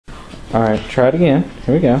Alright, try it again.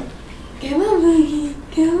 Here we go. Come on, Boogie.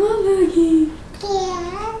 Come on, Boogie.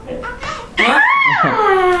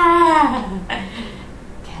 Ah!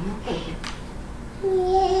 Come on, Boogie.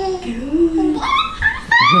 Good.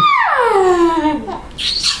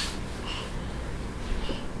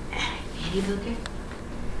 Ready, Booger?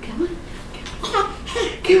 Come on.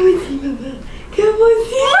 Come on, see Mama. Come on,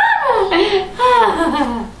 see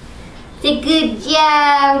Mama. Say good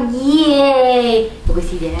job. Yay. We'll go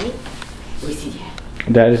see Daddy. We'll see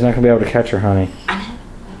Daddy. Daddy's not going to be able to catch her, honey.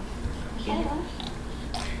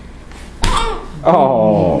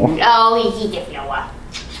 Oh. Oh, he's eating flour.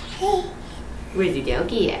 Where's the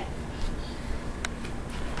doggy at?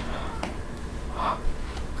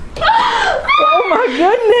 Oh my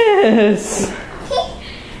goodness!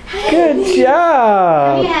 Good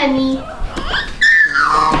job! Hey, honey.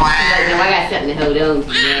 I got something to hold on to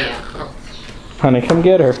now. Honey, come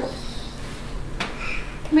get her. Come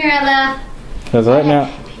here, Ella. Because right now,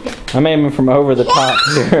 I'm aiming from over the top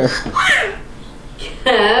here.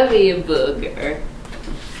 Come here, Booger.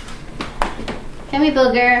 Come here,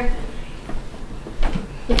 Booger.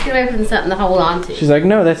 Let's get away from something to hold on to. She's like,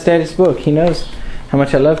 no, that's Daddy's book. He knows how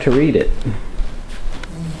much I love to read it.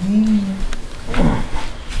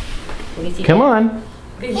 Come on.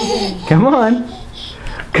 Come on.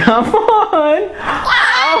 Come on.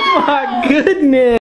 Oh my goodness.